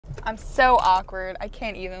I'm so awkward. I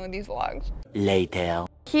can't even with these vlogs. Later.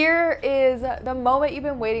 Here is the moment you've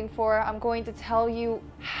been waiting for. I'm going to tell you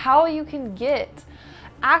how you can get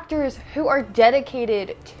actors who are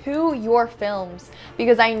dedicated to your films,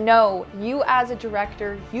 because I know you as a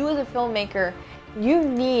director, you as a filmmaker, you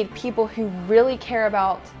need people who really care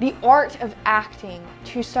about the art of acting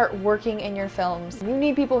to start working in your films. You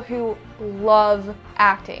need people who love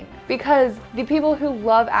acting, because the people who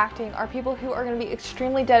love acting are people who are going to be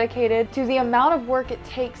extremely dedicated to the amount of work it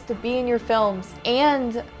takes to be in your films.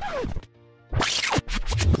 And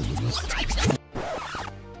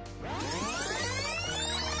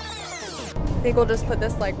I think we'll just put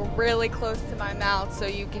this like really close to my mouth so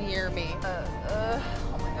you can hear me. Oh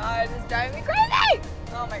my god, it's driving me crazy!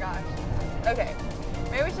 Oh my gosh. Okay,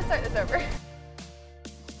 maybe we should start this over.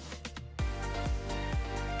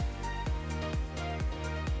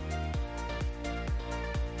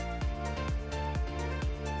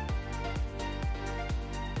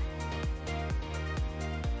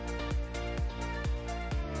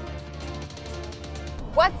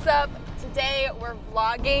 What's up? Today we're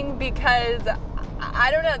vlogging because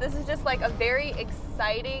I don't know, this is just like a very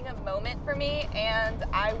exciting moment for me and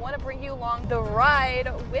I want to bring you along the ride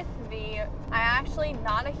with me. I'm actually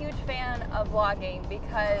not a huge fan of vlogging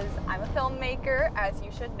because I'm a filmmaker, as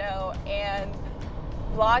you should know, and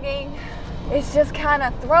vlogging is just kind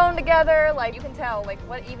of thrown together. Like, you can tell, like,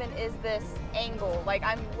 what even is this angle? Like,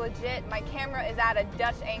 I'm legit, my camera is at a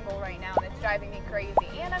Dutch angle right now and it's driving me crazy.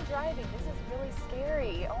 And I'm driving. This is really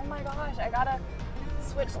scary. Oh my gosh, I gotta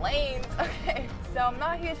switch lanes. Okay, so I'm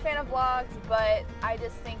not a huge fan of vlogs, but I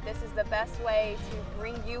just think this is the best way to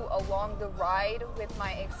bring you along the ride with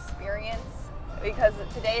my experience, because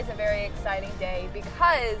today is a very exciting day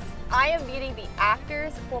because I am meeting the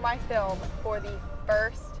actors for my film for the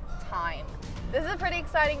first time. This is a pretty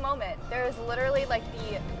exciting moment. There is literally like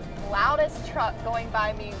the loudest truck going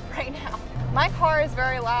by me right now. My car is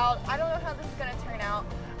very loud. I don't know how this is gonna turn out.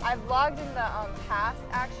 I've vlogged in the past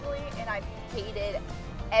actually, and I've hated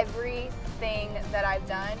everything that I've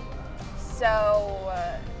done. So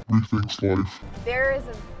there is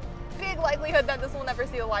a big likelihood that this will never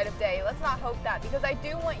see the light of day. Let's not hope that, because I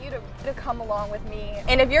do want you to come along with me.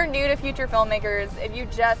 And if you're new to Future Filmmakers, if you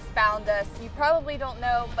just found us, you probably don't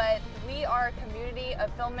know, but we are a community of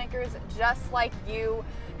filmmakers just like you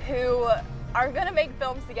who are gonna make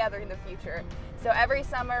films together in the future. So every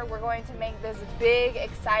summer we're going to make this big,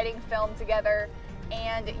 exciting film together,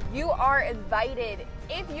 and you are invited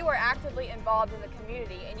if you are actively involved in the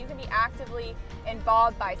community. And you can be actively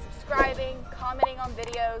involved by subscribing, commenting on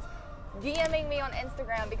videos, DMing me on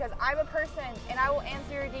Instagram, because I'm a person and I will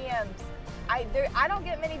answer your DMs. I don't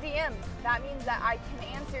get many DMs. That means that I can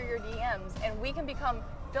answer your DMs and we can become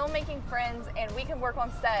filmmaking friends and we can work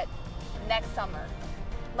on set next summer.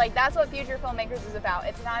 Like, that's what Future Filmmakers is about.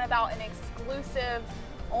 It's not about an exclusive,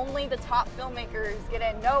 only the top filmmakers get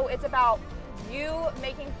in. No, it's about you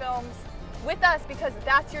making films with us because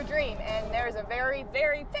that's your dream. And there's a very,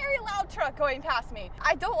 very, very loud truck going past me.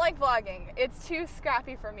 I don't like vlogging. It's too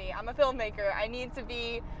scrappy for me. I'm a filmmaker. I need to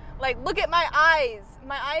be like, look at my eyes.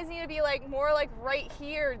 My eyes need to be like more like right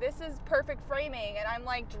here. This is perfect framing and I'm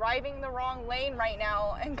like driving the wrong lane right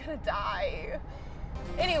now and gonna die.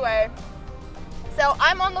 Anyway, so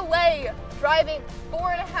I'm on the way, driving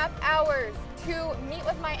 4.5 hours to meet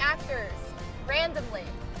with my actors randomly.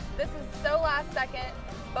 This is so last second,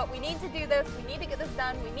 but we need to do this. We need to get this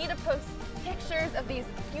done. We need to post pictures of these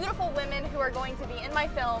beautiful women who are going to be in my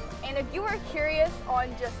film. And if you are curious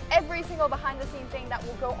on just every single behind the scenes thing that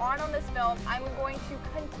will go on this film, I'm going to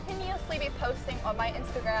continuously be posting on my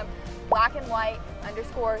Instagram,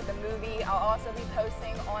 blackandwhite_the movie. I'll also be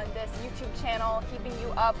posting on this YouTube channel, keeping you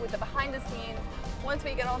up with the behind the scenes. Once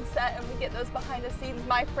we get on set and we get those behind the scenes,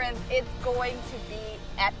 my friends, it's going to be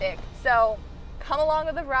epic. So come along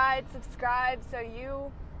with the ride, subscribe so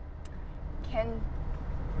you can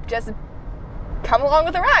just come along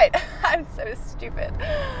with the ride. I'm so stupid.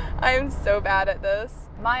 I am so bad at this.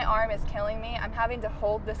 My arm is killing me. I'm having to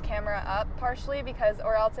hold this camera up partially because,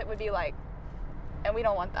 or else it would be like, and we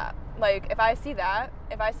don't want that. Like, if I see that,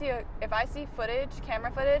 if I see footage,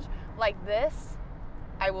 camera footage like this,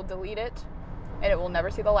 I will delete it and it will never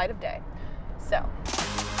see the light of day. So.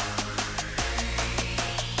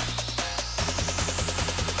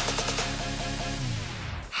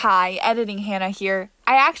 Hi, Editing Hannah here.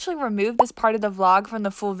 I actually removed this part of the vlog from the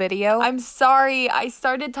full video. I'm sorry, I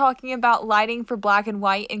started talking about lighting for black and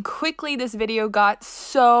white and quickly this video got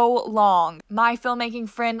so long. My filmmaking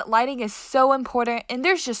friend, lighting is so important and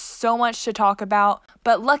there's just so much to talk about.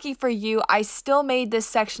 But lucky for you, I still made this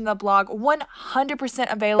section of the blog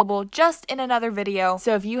 100% available just in another video.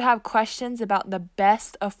 So if you have questions about the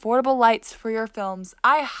best affordable lights for your films,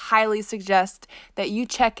 I highly suggest that you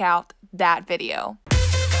check out that video.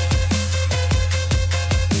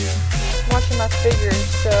 Watching my figures,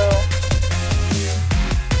 so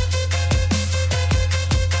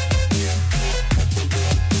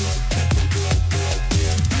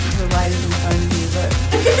the light is in front of you, but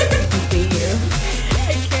I can see you.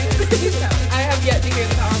 I can't see that. I have yet to hear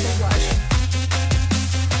the powerful flash.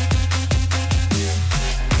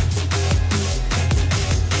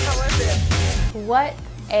 how was it? What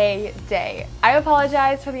a day. I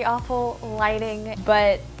apologize for the awful lighting,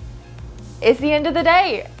 but it's the end of the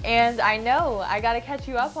day, and I know I gotta catch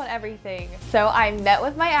you up on everything. So I met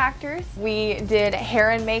with my actors, we did hair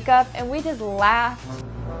and makeup, and we just laughed.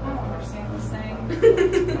 I don't understand this thing.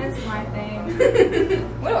 That's my thing.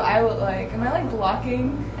 What do I look like? Am I like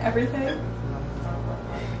blocking everything?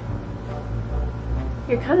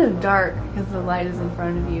 You're kind of dark because the light is in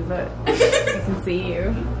front of you, but I can see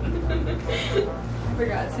you. I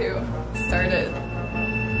forgot to start it.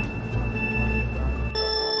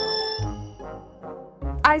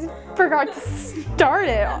 I forgot to start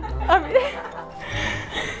it. I mean,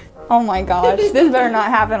 oh my gosh, this better not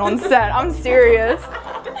happen on set. I'm serious.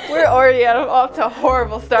 We're already off to a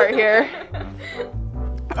horrible start here.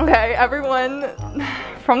 Okay, everyone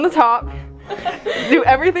from the top, do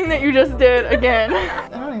everything that you just did again. I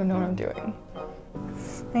don't even know what I'm doing.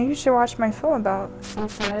 Maybe you should watch my film about.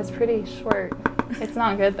 It's pretty short. It's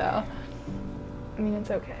not good though. I mean,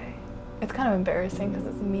 it's okay. It's kind of embarrassing because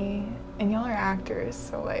it's me. And y'all are actors,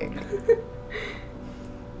 so like,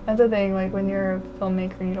 that's the thing, like when you're a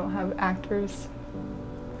filmmaker and you don't have actors,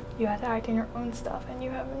 you have to act in your own stuff and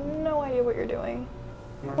you have no idea what you're doing.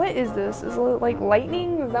 What is this? Is it like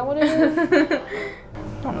lightning? Is that what it is?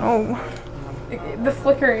 I don't know. The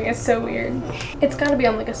flickering is so weird. It's gotta be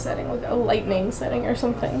on like a setting, like a lightning setting or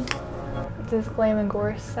something. Is this glam and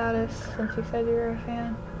gore status since you said you were a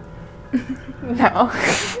fan? No.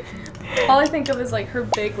 All I think of is like her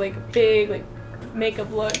big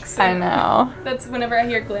makeup looks. I know. That's whenever I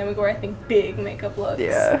hear glam and gore, I think big makeup looks.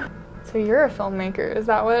 Yeah. So you're a filmmaker, is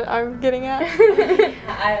that what I'm getting at?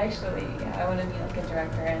 I want to be like a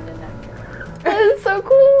director and an actor. That is so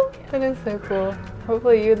cool. Yeah. That is so cool.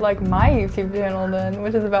 Hopefully you'd like my YouTube channel then,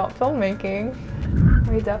 which is about filmmaking.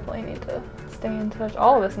 We definitely need to stay in touch.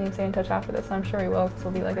 All of us need to stay in touch after this. I'm sure we will because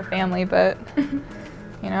we'll be like a family, but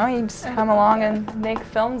you know, you just come along and make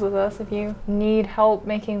films with us. If you need help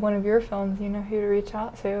making one of your films, you know who to reach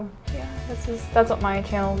out to. Yeah, that's what my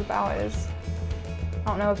channel is about. Is I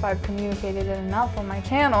don't know if I've communicated it enough on my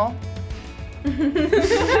channel. I'm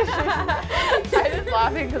just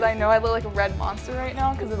laughing because I know I look like a red monster right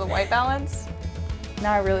now because of the white balance.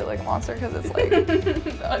 Now I really look like a monster because it's like the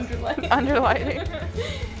underlighting. Underlighting.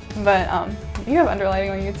 But you have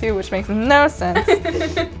underlighting on you too, which makes no sense.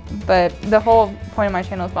 But the whole point of my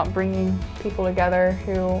channel is about bringing people together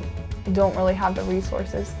who don't really have the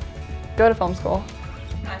resources. Go to film school.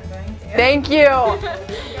 I'm going to. Thank you.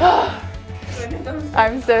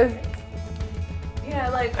 I'm so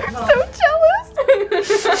I'm so jealous.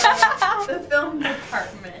 the film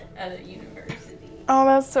department at a university. Oh,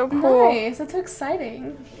 that's so cool. Nice, that's so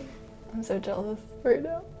exciting. I'm so jealous right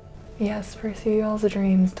now. Yes, pursue y'all's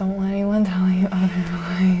dreams. Don't let anyone tell you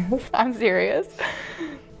otherwise. I'm serious.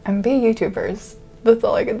 And be YouTubers. That's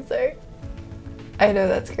all I can say. I know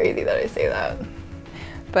that's crazy that I say that.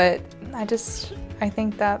 But I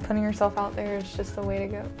think that putting yourself out there is just the way to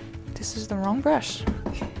go. This is the wrong brush.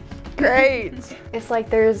 Great. It's like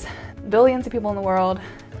there's billions of people in the world.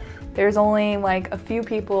 There's only like a few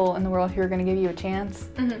people in the world who are going to give you a chance.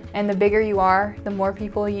 Mm-hmm. And the bigger you are, the more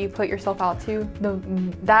people you put yourself out to,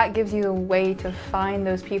 that gives you a way to find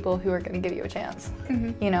those people who are going to give you a chance.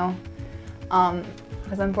 Mm-hmm. You know?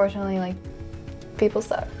 Because unfortunately, like, people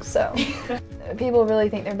suck. So people really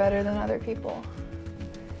think they're better than other people.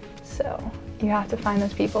 So you have to find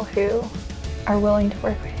those people who are willing to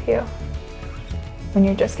work with you when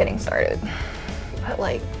you're just getting started. Put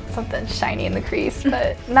like something shiny in the crease,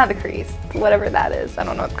 but not the crease, whatever that is. I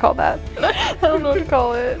don't know what to call that. I don't know what to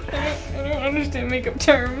call it. I don't understand makeup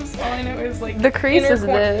terms. All I know is like the crease is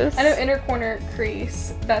this. I know inner corner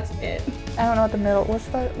crease. That's it. I don't know what the middle. What's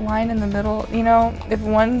the line in the middle? You know, if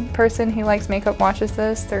one person who likes makeup watches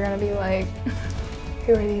this, they're gonna be like,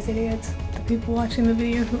 "Who are these idiots?" The people watching the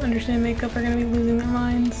video who understand makeup are gonna be losing their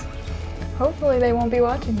minds. Hopefully they won't be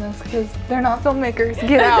watching this because they're not filmmakers.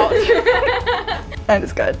 Get out. I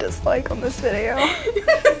just got a dislike on this video.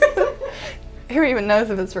 Who even knows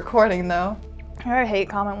if it's recording though? I got a hate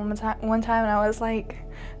comment one time and I was like,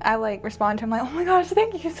 I responded to him like, oh my gosh,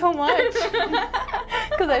 thank you so much.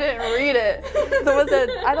 Because I didn't read it. Someone said,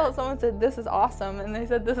 I thought someone said this is awesome and they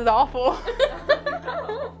said this is awful.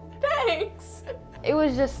 Thanks. It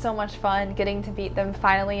was just so much fun getting to meet them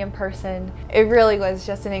finally in person. It really was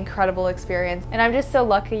just an incredible experience and I'm just so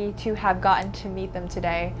lucky to have gotten to meet them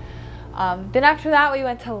today. Then after that we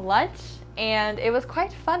went to lunch and it was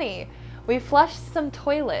quite funny. We flushed some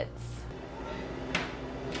toilets.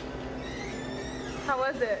 How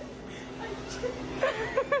was it?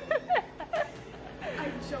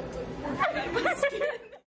 I jumped like 4 feet.